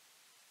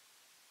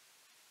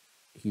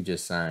 He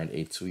just signed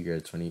a 2-year,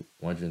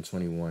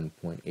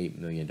 $121.8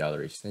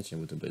 million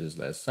extension with the Blazers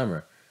last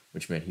summer,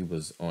 which meant he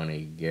was on a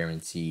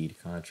guaranteed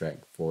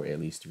contract for at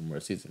least 3 more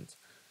seasons.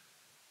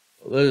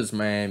 Lillard's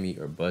Miami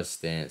or bust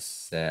stance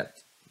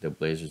sapped the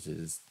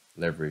Blazers'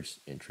 leverage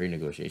in trade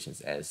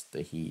negotiations, as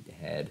the Heat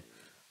had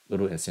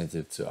little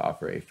incentive to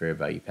offer a fair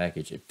value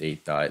package if they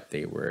thought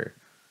they were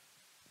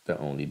the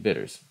only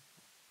bidders.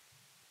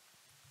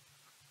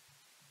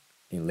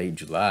 In late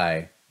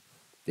July,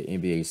 the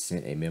NBA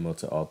sent a memo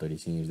to all 30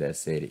 teams that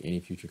said any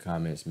future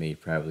comments made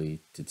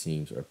privately to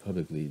teams or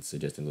publicly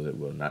suggesting Lillard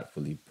will not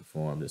fully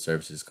perform the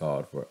services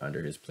called for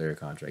under his player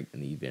contract in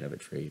the event of a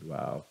trade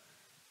will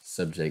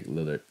subject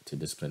Lillard to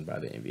discipline by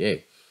the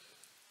NBA.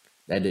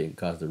 That didn't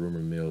cause the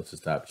rumor mill to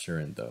stop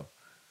churning, though.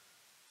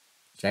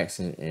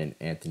 Jackson and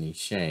Anthony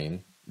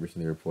Shane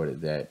recently reported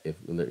that if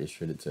Lillard is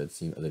traded to a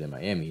team other than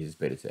Miami, he is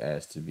expected to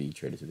ask to be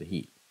traded to the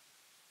Heat.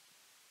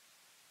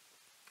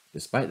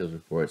 Despite those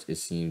reports, it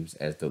seems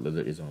as though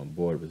Lillard is on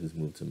board with his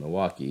move to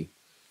Milwaukee,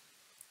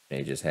 and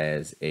he just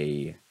has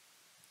a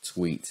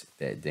tweet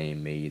that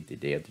Dame made the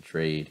day of the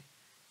trade,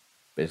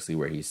 basically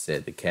where he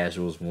said the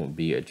casuals won't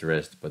be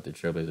addressed, but the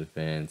Trailblazer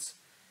fans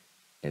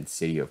and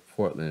city of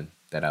Portland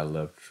that I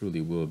love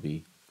truly will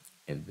be,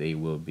 and they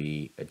will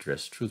be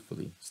addressed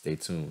truthfully. Stay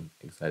tuned.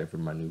 Excited for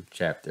my new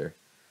chapter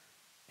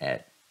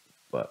at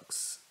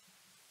Bucks.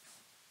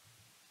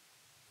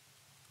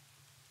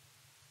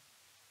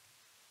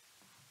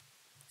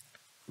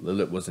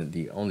 Lillard wasn't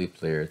the only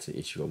player to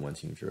issue a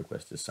one-team trade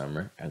request this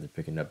summer. After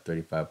picking up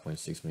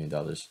 $35.6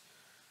 million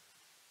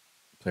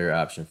player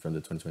option from the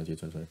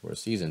 2023-2024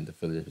 season, the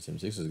Philadelphia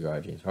 76ers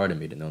guard James Harden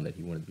made it known that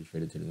he wanted to be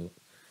traded to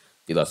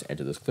the Los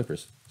Angeles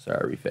Clippers. Sorry,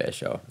 I read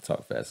fast, y'all. I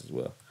talk fast as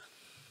well.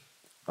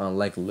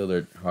 Unlike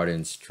Lillard,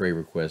 Harden's trade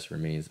request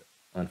remains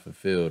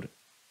unfulfilled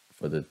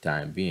for the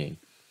time being.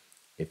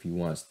 If he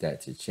wants that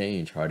to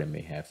change, Harden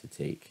may have to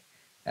take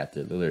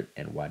after Lillard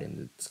and widen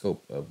the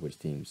scope of which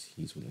teams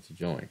he's willing to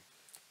join.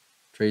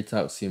 Trade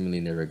talks seemingly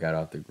never got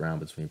off the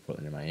ground between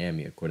Portland and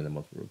Miami, according to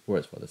multiple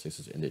reports, while the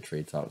Sixers ended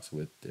trade talks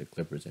with the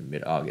Clippers in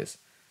mid-August,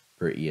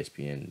 per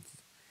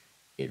ESPN's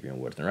Adrian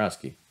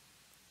Wojnarowski.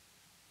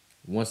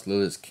 Once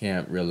Lillard's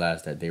camp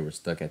realized that they were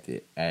stuck at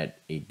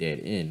a dead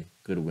end,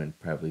 Goodwin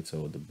privately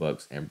told the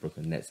Bucks and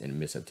Brooklyn Nets in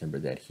mid-September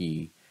that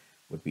he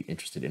would be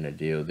interested in a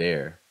deal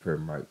there, per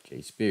Mark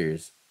J.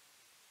 Spears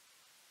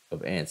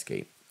of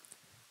Anscape.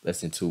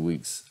 Less than 2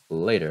 weeks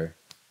later,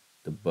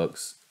 the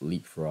Bucks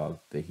leapfrogged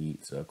the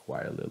Heat to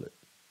acquire Lillard.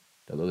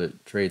 The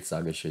Lillard trade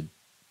saga should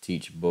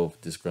teach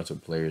both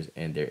disgruntled players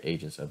and their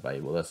agents a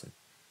valuable lesson.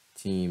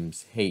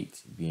 Teams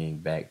hate being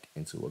backed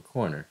into a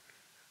corner.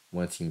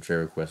 One-team trade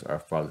requests are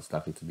far less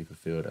likely to be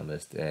fulfilled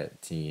unless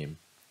that team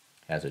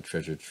has a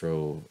treasure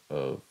trove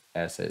of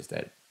assets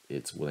that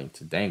it's willing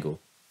to dangle.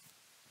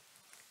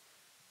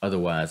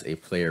 Otherwise, a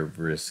player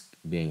risks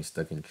being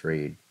stuck in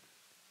trade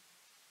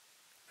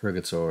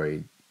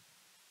purgatory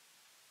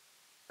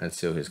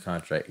until his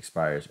contract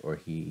expires or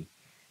he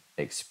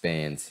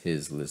expands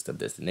his list of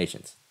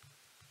destinations.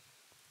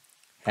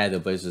 Had the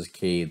Blazers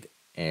caved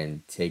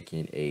and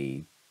taken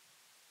a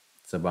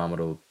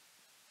subliminal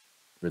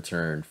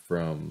return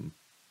from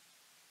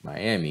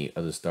Miami,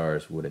 other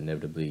stars would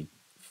inevitably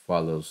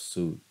follow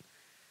suit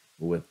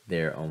with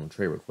their own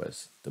trade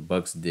requests. The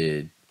Bucks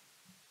did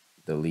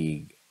the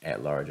league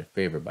at large a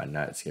favor by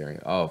not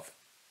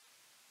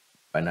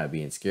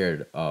being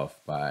scared off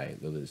by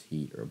Lillard's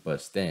heat or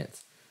bust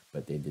stance,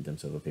 but they did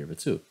themselves a favor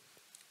too.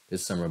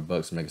 This summer,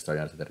 Bucks megastar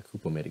Giannis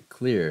Antetokounmpo made it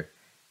clear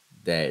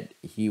that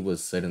he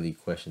was suddenly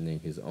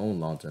questioning his own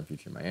long-term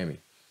future in Miami.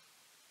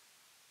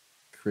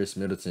 Chris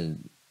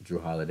Middleton, Drew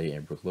Holiday,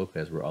 and Brook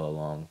Lopez were all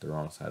along the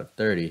wrong side of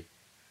 30,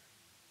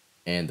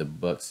 and the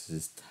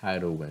Bucks'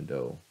 title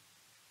window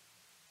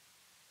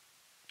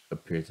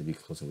appears to be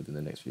closing within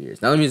the next few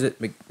years. Now let me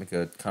make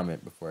a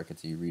comment before I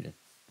continue reading.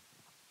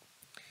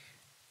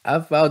 I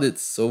found it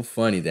so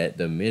funny that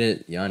the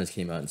minute Giannis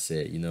came out and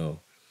said,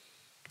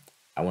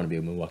 I want to be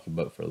a Milwaukee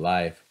Buck for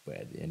life, but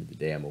at the end of the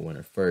day, I'm a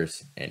winner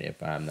first. And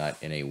if I'm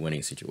not in a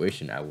winning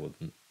situation, I will,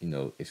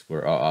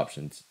 explore all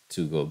options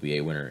to go be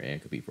a winner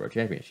and compete for a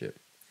championship.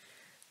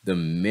 The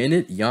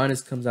minute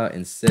Giannis comes out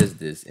and says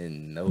this,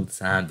 in no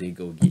time they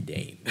go get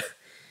Dame.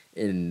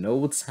 In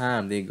no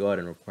time they go out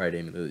and require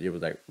Dame. It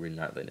was like, we're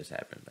not letting this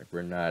happen. Like,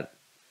 we're not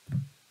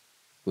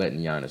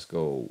letting Giannis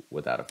go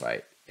without a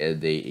fight.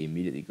 And they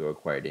immediately go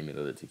acquire Damian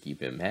Lillard to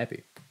keep him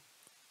happy.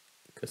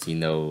 Because he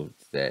knows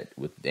that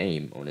with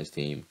Dame on his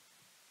team,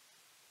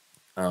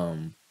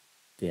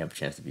 they have a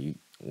chance to be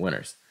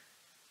winners.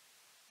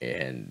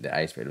 and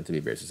I expect him to be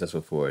very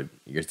successful for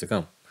years to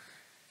come.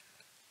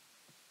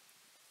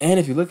 And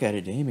if you look at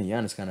it, Dame and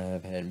Giannis kind of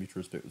have had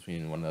mutual respect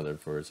between one another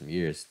for some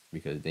years,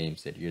 because Dame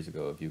said years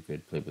ago, if you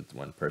could play with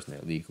one person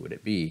in the league, who would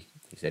it be?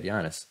 He said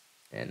Giannis.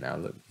 And now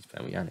look, he's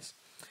playing with Giannis.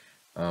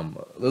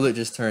 Lillard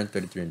just turned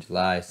 33 in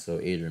July, so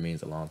age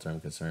remains a long-term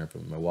concern for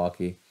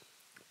Milwaukee.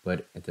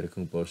 But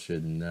Antetokounmpo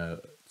should no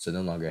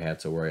longer have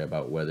to worry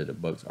about whether the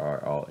Bucks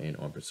are all in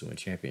on pursuing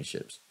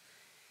championships.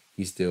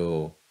 He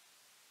still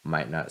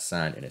might not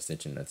sign an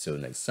extension until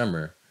next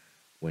summer,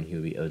 when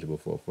he'll be eligible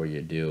for a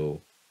 4-year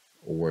deal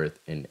worth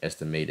an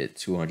estimated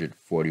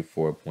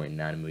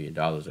 $244.9 million,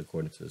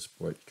 according to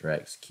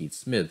Sportrack's Keith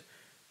Smith,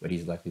 but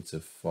he's likely to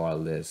far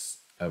less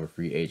of a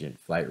free agent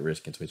flight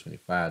risk in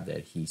 2025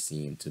 that he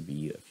seemed to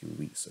be a few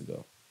weeks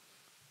ago.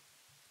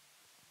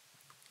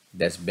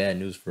 That's bad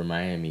news for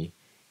Miami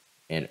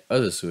and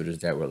other suitors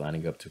that were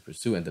lining up to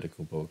pursue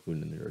Antetokounmpo,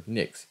 including the New York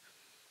Knicks.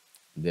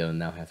 They'll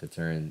now have to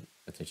turn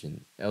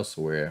attention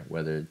elsewhere,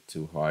 whether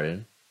to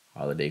Harden,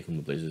 Holiday, whom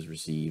the Blazers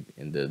received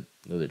in the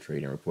Lillard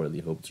trade and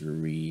reportedly hope to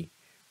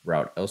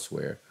reroute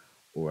elsewhere,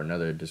 or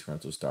another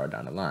disgruntled star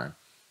down the line.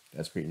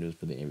 That's great news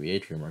for the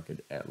NBA trade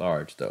market at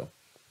large, though.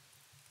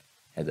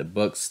 Had the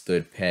Bucks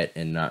stood pat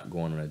and not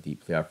going on a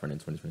deep playoff run in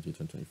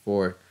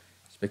 2023-2024,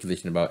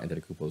 speculation about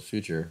Antetokounmpo's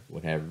future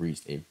would have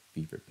reached a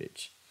fever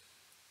pitch.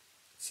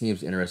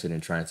 Teams interested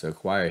in trying to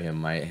acquire him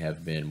might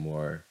have been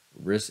more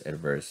risk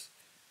adverse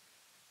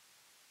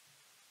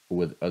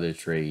with other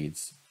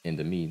trades in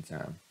the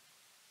meantime,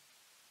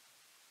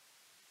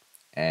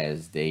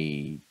 as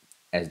they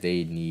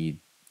need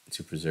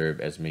to preserve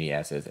as many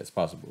assets as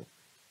possible.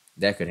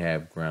 That could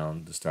have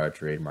ground the star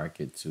trade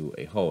market to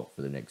a halt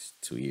for the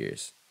next 2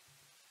 years.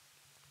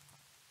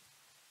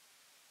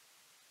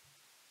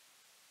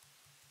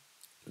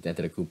 With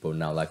Antetokounmpo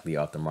now likely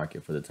off the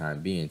market for the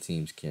time being,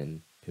 teams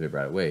can pivot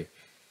right away.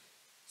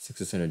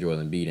 Sixers center Joel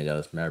Embiid and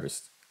Dallas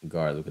Mavericks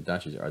guard Luka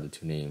Doncic are the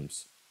two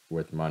names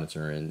worth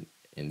monitoring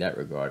in that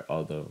regard,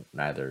 although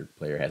neither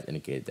player has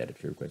indicated that a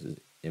trade request is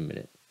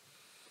imminent.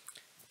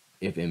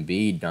 If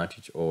Embiid,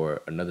 Doncic,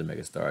 or another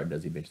megastar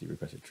does eventually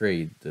request a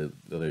trade, the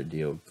Lillard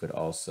deal could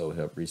also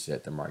help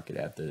reset the market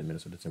after the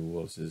Minnesota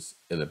Timberwolves'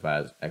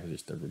 ill-advised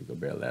acquisition of Rudy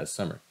Gobert last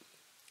summer.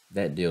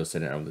 That deal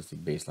set an unrealistic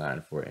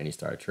baseline for any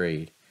star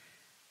trade,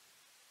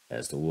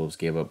 as the Wolves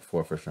gave up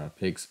 4 first-round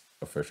picks,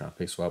 a first-round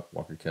pick swap,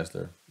 Walker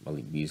Kessler,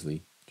 Malik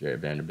Beasley,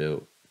 Jared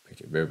Vanderbilt,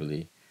 Patrick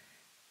Beverley,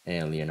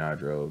 and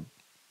Leonardo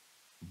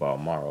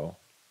Balmaro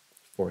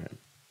for him.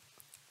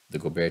 The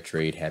Gobert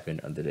trade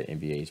happened under the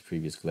NBA's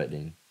previous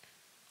collective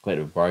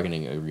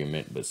bargaining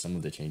agreement, but some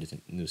of the changes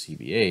in the new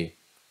CBA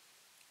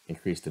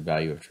increased the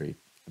value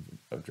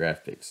of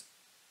draft picks.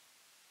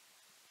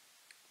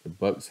 The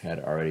Bucks had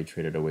already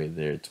traded away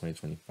their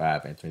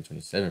 2025 and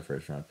 2027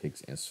 first-round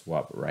picks and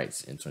swapped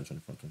rights in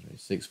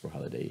 2024-2026 for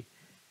Holiday.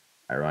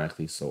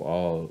 Ironically, so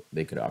all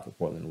they could offer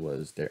Portland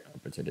was their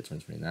unprotected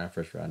 2029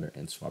 first-rounder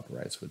and swap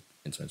rights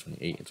in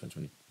 2028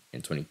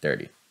 and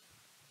 2030.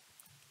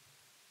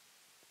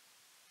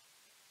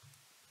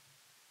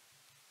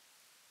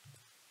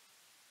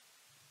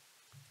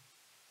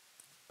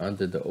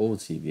 Under the old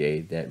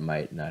CBA, that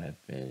might not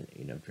have been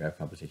enough draft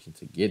compensation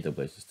to get the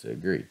Blazers to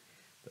agree.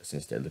 But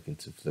since they're looking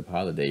to flip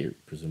Holiday,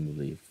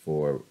 presumably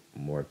for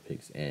more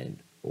picks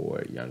and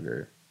or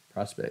younger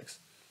prospects,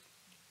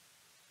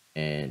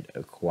 and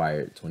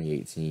acquired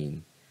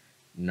 2018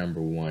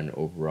 number 1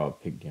 overall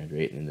pick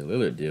DeAndre Ayton in the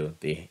Lillard deal,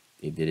 they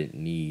didn't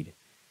need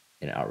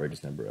an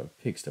outrageous number of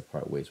picks to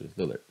part ways with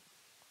Lillard.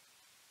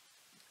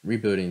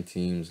 Rebuilding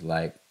teams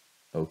like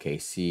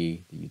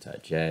OKC, the Utah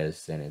Jazz,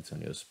 San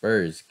Antonio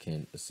Spurs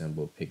can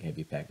assemble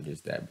pick-heavy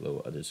packages that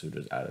blow other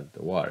suitors out of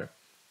the water.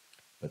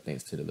 But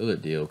thanks to the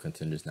Lillard deal,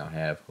 contenders now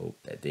have hope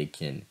that they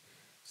can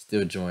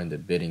still join the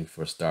bidding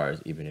for stars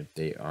even if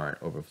they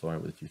aren't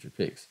overflowing with future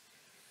picks.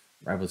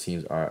 Rival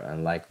teams are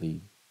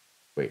likely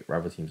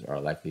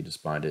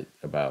despondent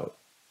about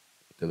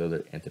the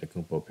Lillard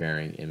Antetokounmpo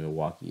pairing in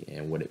Milwaukee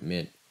and what it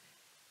meant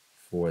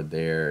for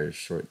their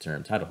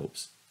short-term title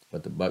hopes.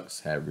 But the Bucks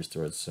have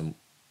restored some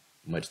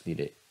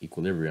much-needed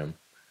equilibrium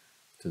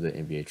to the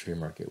NBA trade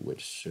market,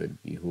 which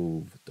should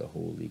behoove the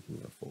whole league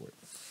moving forward.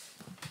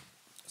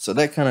 So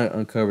that kind of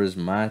uncovers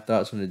my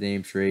thoughts on the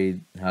Dame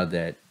trade, how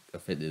that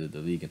affected the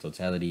league in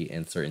totality,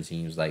 and certain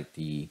teams like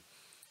the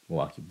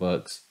Milwaukee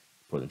Bucks,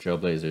 Portland Trail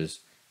Blazers,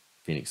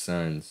 Phoenix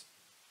Suns,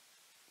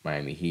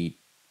 Miami Heat,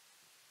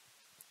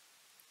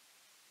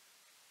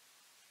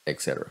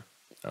 etc.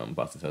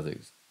 Boston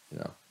Celtics,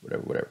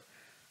 whatever.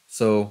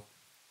 So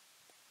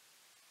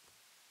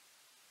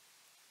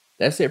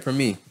that's it for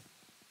me.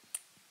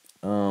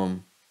 I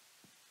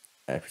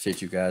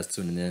appreciate you guys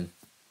tuning in.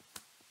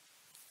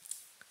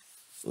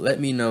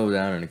 Let me know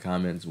down in the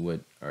comments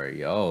what are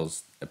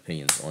y'all's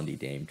opinions on the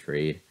Dame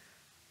trade.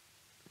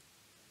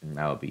 And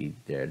I'll be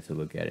there to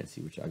look at it and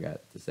see what y'all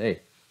got to say.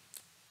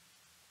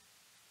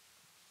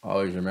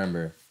 Always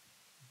remember,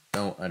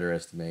 don't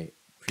underestimate,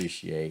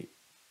 appreciate,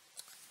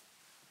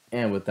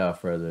 and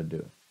without further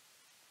ado,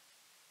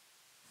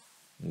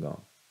 I'm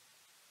gone.